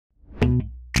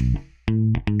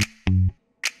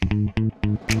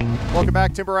Welcome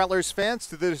back, Timber Rattlers fans,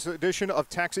 to this edition of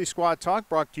Taxi Squad Talk,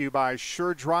 brought to you by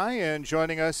Sure Dry. And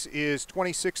joining us is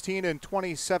 2016 and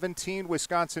 2017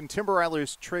 Wisconsin Timber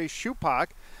Rattlers Trey Supak.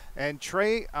 And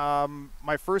Trey,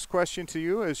 my first question to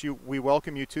you, as we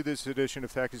welcome you to this edition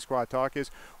of Taxi Squad Talk,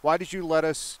 is why did you let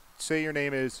us say your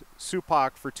name is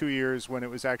Supak for 2 years when it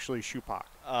was actually Supak?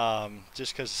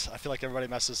 Just because I feel like everybody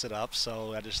messes it up,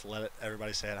 so I just let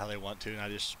everybody say it how they want to, and I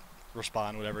just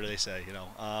respond whatever they say, you know.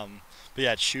 But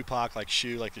yeah, it's Supak, like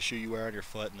shoe, like the shoe you wear on your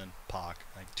foot, and then Pak,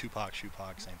 like Tupac,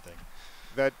 Supak, same thing.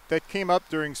 That came up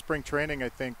during spring training, I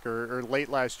think, or late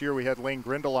last year. We had Lane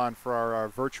Grindle on for our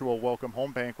virtual welcome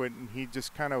home banquet, and he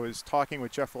just kind of was talking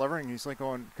with Jeff Levering. He's like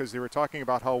going, because they were talking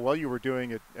about how well you were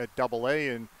doing at Double A,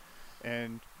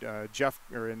 and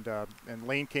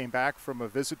Lane came back from a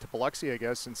visit to Biloxi, I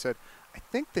guess, and said, I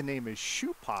think the name is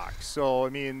Supak. So, I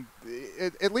mean,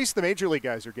 at least the major league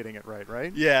guys are getting it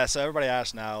right? Yeah, so everybody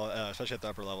asks now, especially at the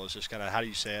upper level, is just kind of how do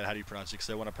you say it, how do you pronounce it, because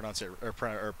they want to pronounce it or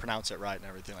pronounce it right and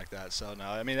everything like that. So, no,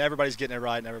 I mean, everybody's getting it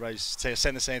right, and everybody's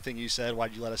saying the same thing you said. Why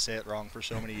did you let us say it wrong for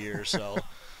so many years? So,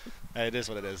 it is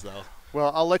what it is, though. Well,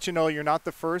 I'll let you know you're not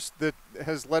the first that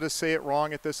has let us say it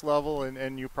wrong at this level,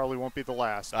 and you probably won't be the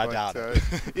last. I doubt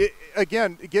it.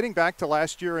 Again, getting back to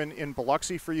last year in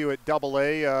Biloxi for you at Double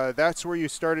A, that's where you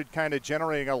started kind of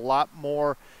generating a lot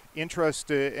more interest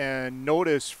and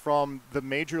notice from the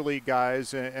major league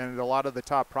guys and a lot of the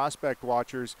top prospect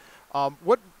watchers.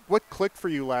 What clicked for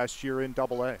you last year in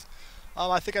Double A?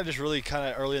 I think I just really kind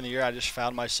of early in the year I just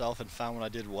found myself and found what I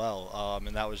did well,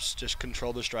 and that was just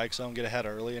control the strike zone, get ahead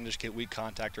early, and just get weak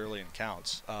contact early in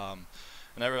counts.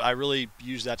 And I really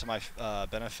used that to my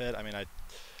benefit. I mean, I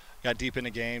got deep into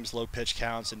games, low pitch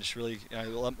counts, and just really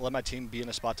let my team be in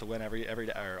a spot to win every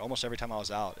day, or almost every time I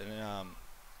was out. And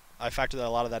I factored a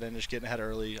lot of that in, just getting ahead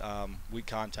early, weak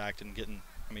contact, and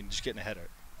just getting ahead.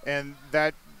 And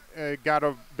that got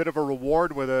a bit of a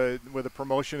reward with a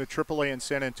promotion to AAA in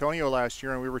San Antonio last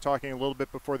year, and we were talking a little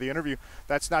bit before the interview.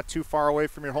 That's not too far away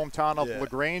from your hometown of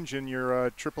LaGrange, and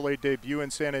your AAA debut in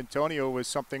San Antonio was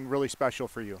something really special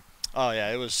for you. Oh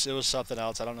yeah, it was something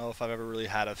else. I don't know if I've ever really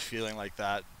had a feeling like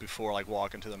that before, like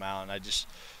walking to the mound.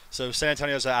 So San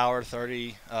Antonio's an hour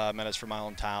 30 minutes from my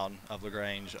hometown of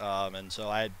LaGrange, and so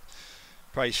I had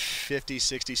probably 50,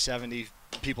 60, 70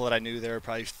 people that I knew there,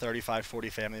 probably 35, 40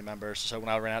 family members. So when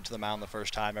I ran out to the mound the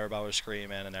first time, everybody was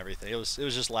screaming and everything. It was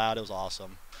just loud. It was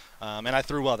awesome, and I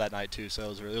threw well that night too.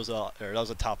 So that was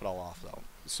a top it all off though.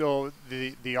 So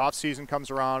the off season comes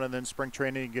around, and then spring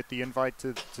training, you get the invite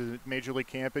to Major League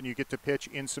Camp, and you get to pitch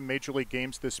in some Major League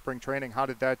games this spring training. How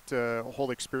did that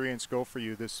whole experience go for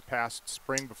you this past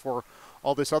spring before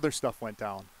all this other stuff went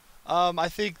down? I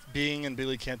think being in Big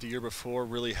League Camp the year before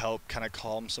really helped kind of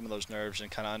calm some of those nerves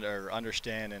and kind of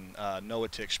understand and know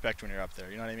what to expect when you're up there.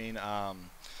 You know what I mean?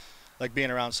 Like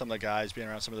being around some of the guys, being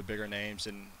around some of the bigger names,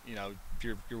 and if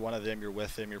you're one of them, you're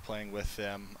with them, you're playing with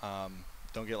them.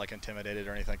 Don't get like intimidated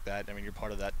or anything like that. I mean, you're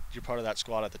part of that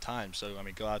squad at the time. So I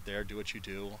mean, go out there, do what you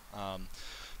do.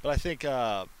 But I think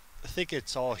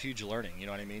it's all huge learning. You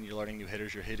know what I mean? You're learning new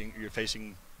hitters. You're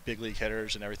facing big league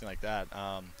hitters and everything like that.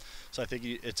 So I think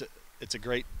it's a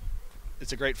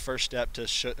great first step to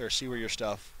see where your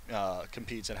stuff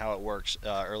competes and how it works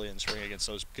early in spring against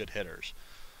those good hitters.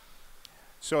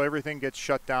 So everything gets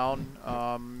shut down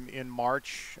in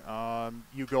March.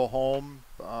 You go home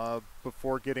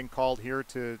before getting called here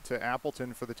to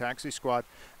Appleton for the taxi squad.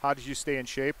 How did you stay in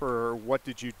shape, or what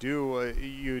did you do?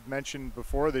 You had mentioned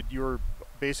before that you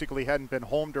basically hadn't been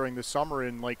home during the summer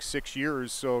in like 6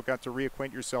 years, so got to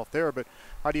reacquaint yourself there. But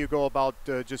how do you go about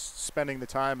just spending the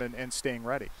time and staying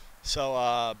ready? So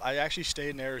I actually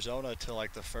stayed in Arizona till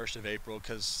like the 1st of April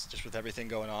because just with everything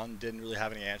going on, didn't really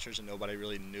have any answers and nobody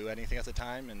really knew anything at the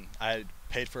time. And I had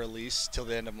paid for a lease till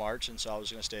the end of March, and so I was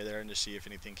going to stay there and just see if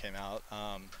anything came out.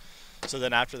 So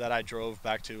then after that, I drove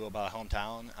back to my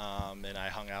hometown, and I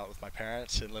hung out with my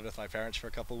parents and lived with my parents for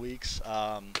a couple weeks.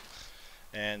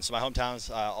 And so my hometown's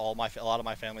a lot of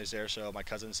my family's there, so my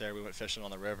cousin's there. We went fishing on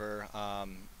the river.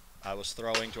 I was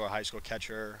throwing to our high school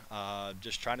catcher,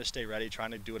 just trying to stay ready,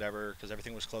 trying to do whatever, because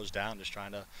everything was closed down, just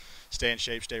trying to stay in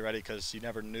shape, stay ready, because you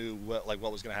never knew what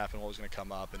was going to happen, what was going to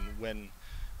come up, and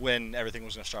when everything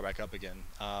was going to start back up again.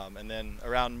 And then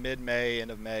around mid-May,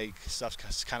 end of May, stuff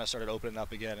kind of started opening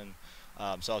up again,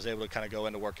 and so I was able to kind of go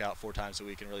in to work out 4 times a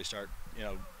week and really start,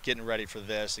 getting ready for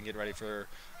this and getting ready for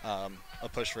a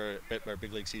push for our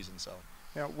big league season. So.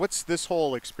 Yeah, what's this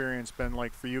whole experience been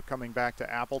like for you coming back to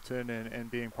Appleton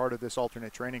and being part of this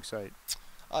alternate training site?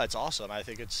 It's awesome. I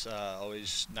think it's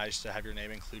always nice to have your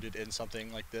name included in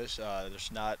something like this.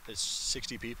 It's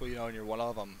 60 people, and you're one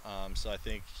of them. So I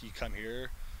think you come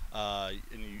here,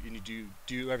 and you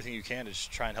do everything you can to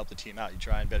just try and help the team out. You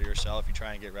try and better yourself. You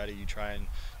try and get ready. You try and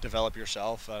develop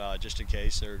yourself just in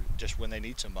case, or just when they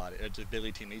need somebody, or the big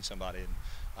league team needs somebody.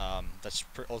 And that's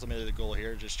ultimately the goal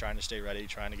here, just trying to stay ready,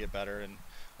 trying to get better, and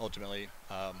ultimately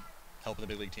helping the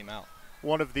big league team out.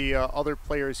 One of the other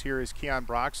players here is Keon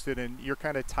Broxton, and you're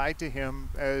kind of tied to him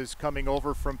as coming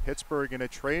over from Pittsburgh in a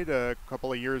trade a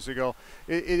couple of years ago.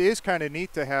 It is kind of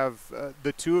neat to have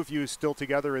the two of you still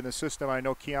together in the system. I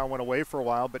know Keon went away for a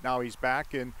while, but now he's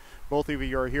back, and both of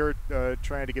you are here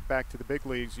trying to get back to the big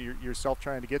leagues. Yourself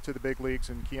trying to get to the big leagues,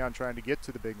 and Keon trying to get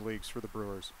to the big leagues for the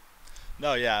Brewers.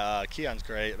 No, yeah, Keon's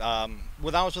great.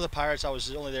 When I was with the Pirates, I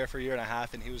was only there for a year and a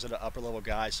half, and he was an upper-level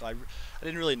guy, so I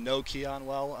didn't really know Keon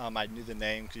well. I knew the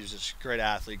name because he was just a great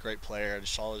athlete, great player. I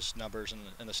just saw his numbers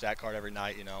in the stat card every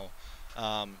night, you know.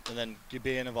 And then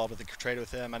being involved with the trade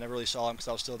with him, I never really saw him because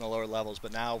I was still in the lower levels.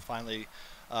 But now, finally,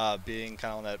 being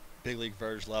kind of on that big league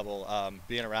verge level,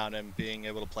 being around him, being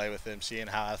able to play with him, seeing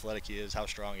how athletic he is, how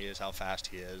strong he is, how fast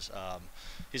he is.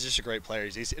 He's just a great player.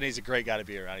 He's a great guy to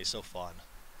be around. He's so fun.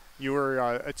 You were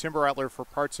a Timber Rattler for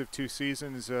parts of 2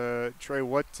 seasons. Trey,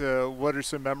 what are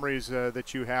some memories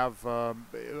that you have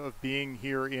of being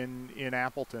here in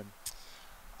Appleton?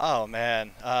 Oh,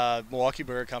 man. Milwaukee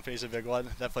Burger Company is a big one.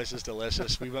 That place is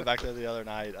delicious. We went back there the other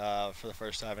night for the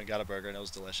first time and got a burger, and it was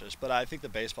delicious. But I think the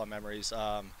baseball memories,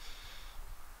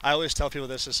 I always tell people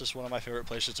this is one of my favorite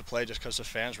places to play just because the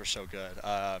fans were so good.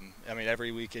 I mean,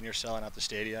 every weekend you're selling out the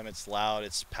stadium. It's loud,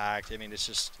 it's packed. I mean,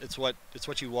 it's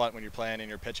what you want when you're playing and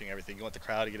you're pitching everything. You want the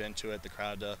crowd to get into it, the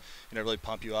crowd to really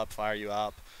pump you up, fire you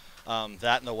up.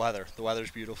 That and the weather. The weather's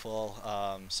beautiful.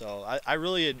 So I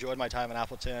really enjoyed my time in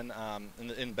Appleton.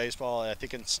 In baseball, I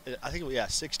think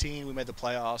 16 we made the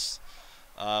playoffs.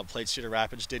 Played Cedar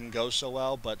Rapids, didn't go so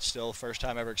well, but still first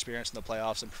time ever experienced in the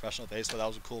playoffs in professional baseball. That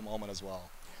was a cool moment as well.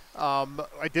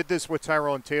 I did this with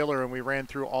Tyrone Taylor, and we ran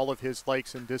through all of his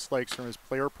likes and dislikes from his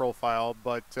player profile,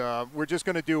 but we're just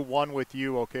going to do one with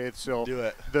you, okay? So do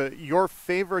it. Your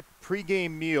favorite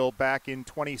pregame meal back in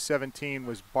 2017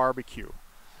 was barbecue.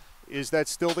 Is that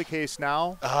still the case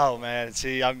now? Oh, man.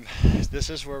 See, this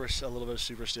is where a little bit of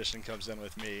superstition comes in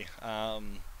with me.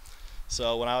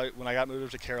 So when I got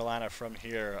moved to Carolina from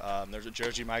here, there's a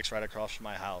Jersey Mike's right across from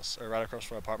my house, or right across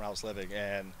from the apartment I was living,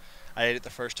 and I ate it the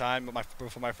first time, but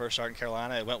before my first start in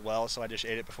Carolina, it went well, so I just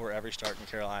ate it before every start in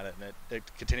Carolina, and it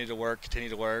continued to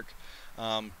work.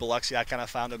 Biloxi, I kind of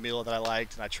found a meal that I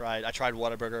liked, and I tried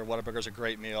Whataburger. Whataburger's a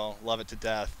great meal, love it to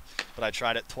death, but I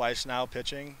tried it twice now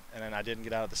pitching, and then I didn't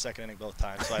get out of the second inning both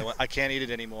times, so I can't eat it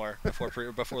anymore before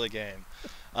the game.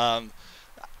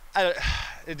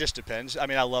 It just depends. I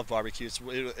mean, I love barbecue.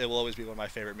 It will always be one of my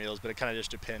favorite meals, but it kind of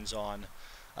just depends on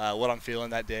what I'm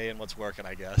feeling that day and what's working,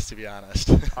 I guess, to be honest.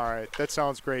 All right, that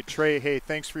sounds great. Trey, hey,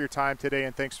 thanks for your time today,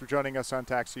 and thanks for joining us on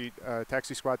Taxi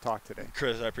Squad Talk today.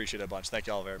 Chris, I appreciate it a bunch. Thank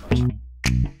you all very much.